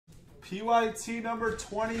PYT number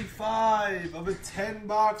 25 of a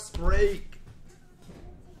 10-box break.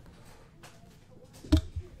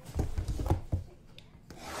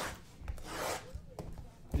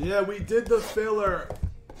 Yeah, we did the filler.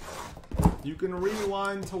 You can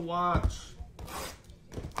rewind to watch.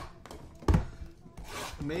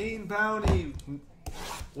 Main bounty.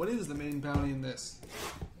 What is the main bounty in this?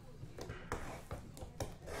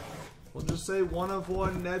 We'll just say 1 of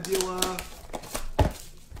 1 Nebula.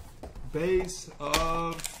 Base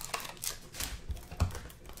of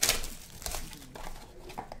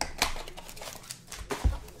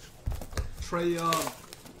Trae Young.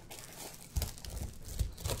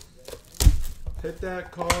 Hit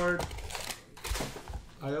that card.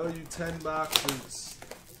 I owe you 10 boxes.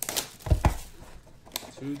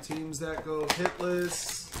 2 teams that go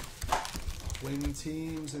hitless. Win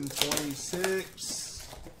teams in 26.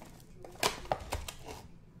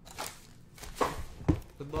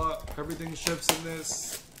 Good luck. Everything ships in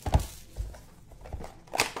this.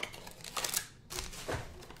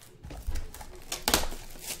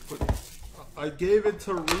 I gave it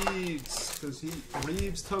to Reeves because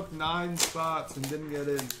Reeves took 9 spots and didn't get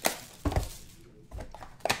in.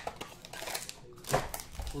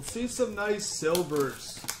 We'll see some nice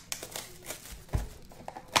silvers.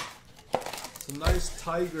 Some nice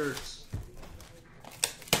tigers.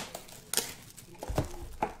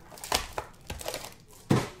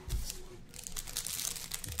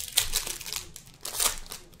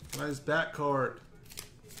 Nice back card.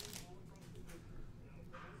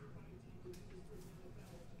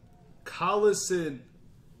 Collison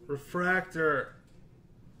refractor.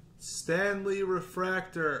 Stanley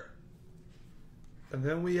refractor. And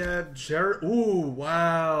then we have ooh,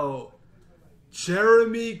 wow.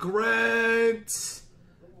 Jeremy Grant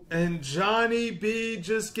and Johnny B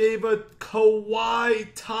just gave a Kawhi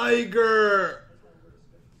Tiger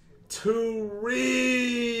to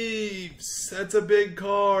Reeves. That's a big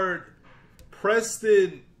card.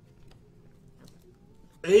 Preston.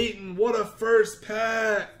 Ayton, what a first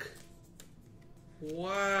pack.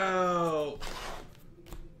 Wow.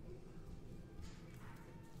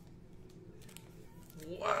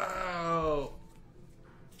 Wow.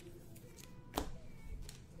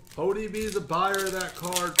 ODB's a buyer of that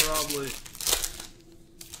card, probably.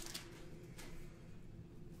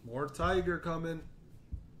 More Tiger coming.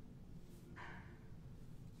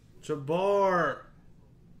 Jabbar.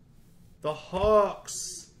 The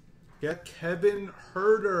Hawks. Get Kevin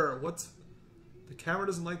Herter. The camera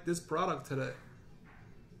doesn't like this product today.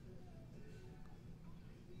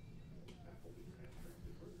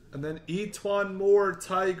 And then Etwan Moore,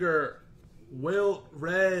 Tiger. Wilt,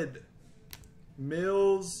 Red.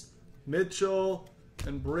 Mills, Mitchell,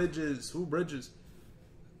 and Bridges. Who Bridges?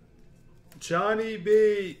 Johnny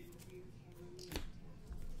B.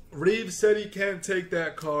 Reeves said he can't take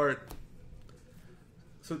that card.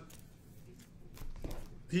 So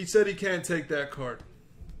he said he can't take that card.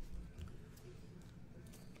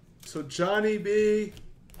 So Johnny B,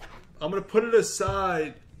 I'm going to put it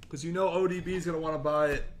aside because you know ODB is going to want to buy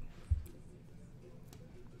it.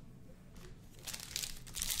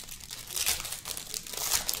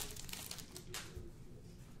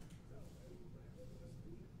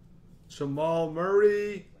 Jamal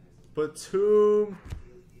Murray, Batum,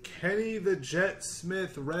 Kenny the Jet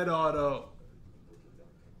Smith, red auto.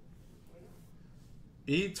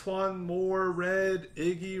 Etwan Moore, red.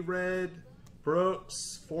 Iggy, red.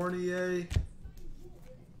 Brooks, Fournier.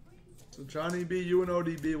 So Johnny B, you and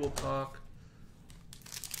ODB will talk.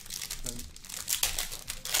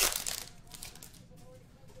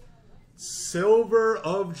 Silver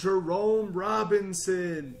of Jerome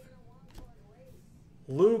Robinson.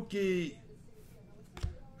 Lukey,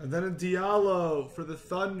 and then a Diallo for the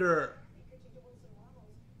Thunder.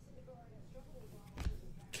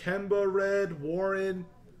 Kemba red, Warren,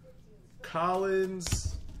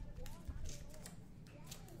 Collins.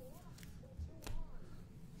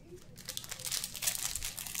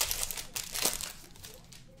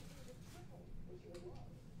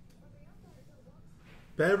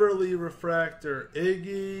 Beverly refractor,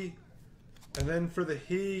 Iggy, and then for the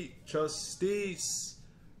Heat, Justice.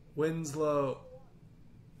 Winslow,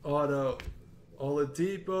 auto,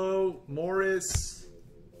 Oladipo, Morris,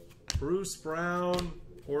 Bruce Brown,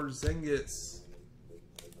 Porzingis.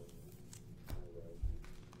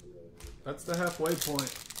 That's the halfway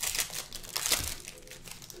point.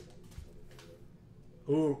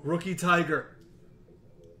 Ooh, rookie Tiger.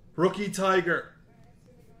 Rookie Tiger.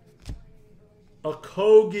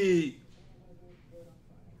 Okogie,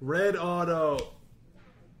 red auto.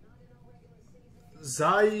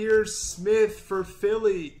 Zaire Smith for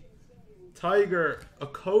Philly. Tiger, a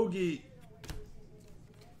Kogi.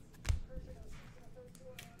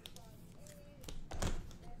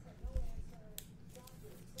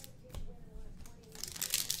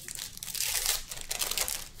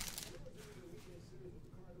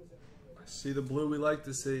 See the blue we like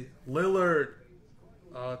to see. Lillard.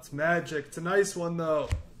 It's Magic. It's a nice one though.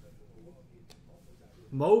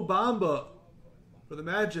 Mo Bamba for the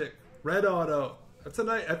Magic. Red auto. That's a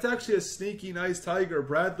nice. That's actually a sneaky nice Tiger.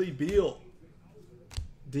 Bradley Beal.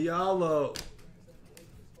 Diallo.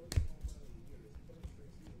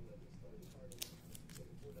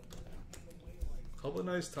 Couple of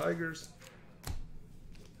nice Tigers.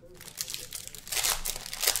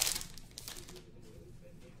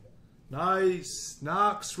 Nice.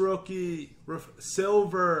 Knox rookie.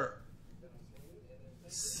 Silver.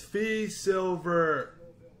 Fee silver.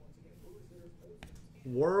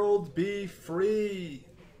 World Be Free.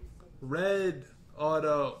 Red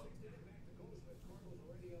auto.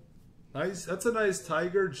 Nice. That's a nice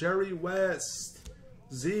Tiger. Jerry West.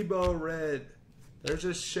 Zebo red. There's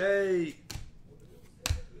a Shea.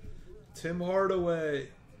 Tim Hardaway.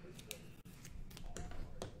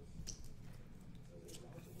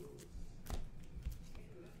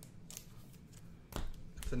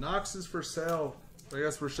 The Knox is for sale. I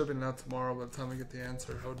guess we're shipping it out tomorrow by the time we get the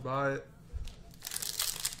answer. I would buy it.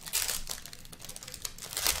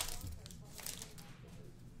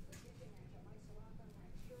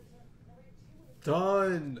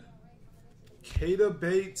 Done. Kata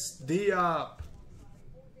Bates Diop.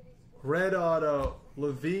 Red auto.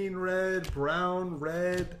 Levine red. Brown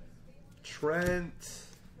red. Trent.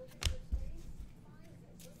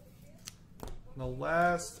 And the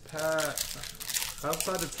last pack.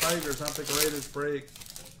 Outside the Tigers, not the greatest break.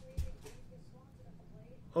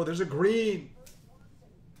 Oh, there's a green.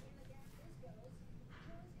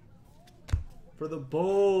 For the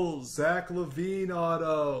Bulls, Zach LaVine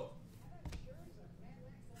auto.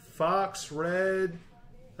 Fox red.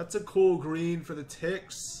 That's a cool green for the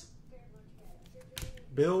Ticks.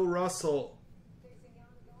 Bill Russell.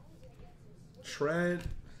 Trent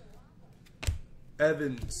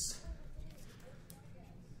Evans.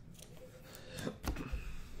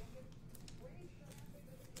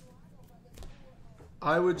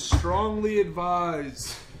 I would strongly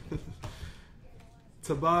advise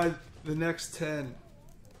to buy the next 10.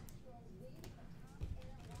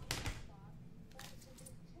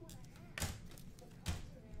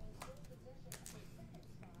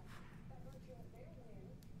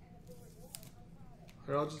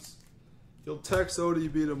 Or you'll text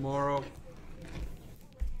ODB tomorrow.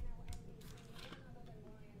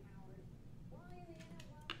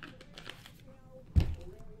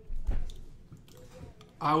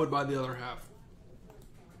 I would buy the other half.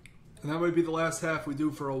 And that might be the last half we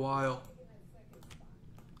do for a while.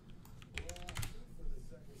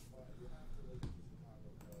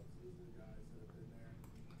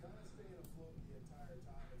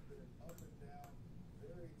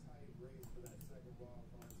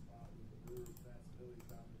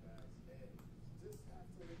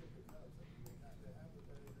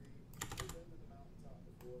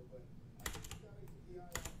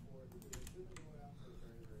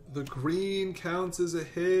 The green counts as a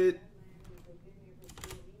hit.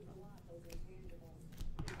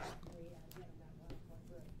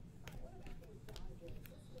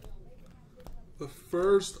 The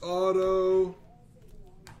first auto, I'll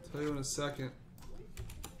tell you in a second.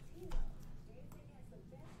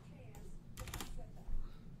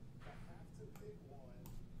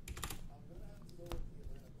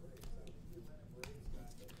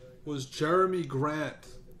 Was Jeremy Grant.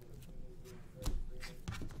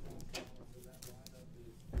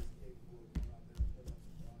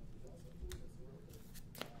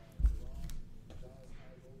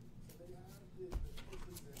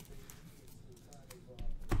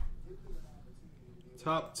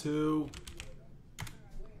 Top two.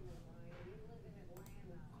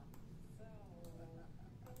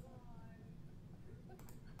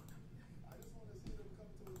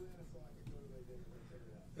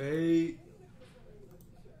 Eight.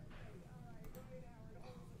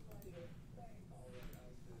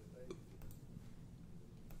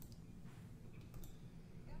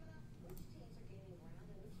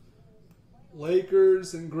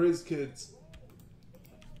 Lakers and Grizz Kids.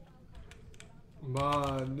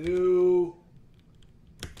 My new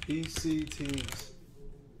EC teams.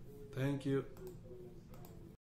 Thank you.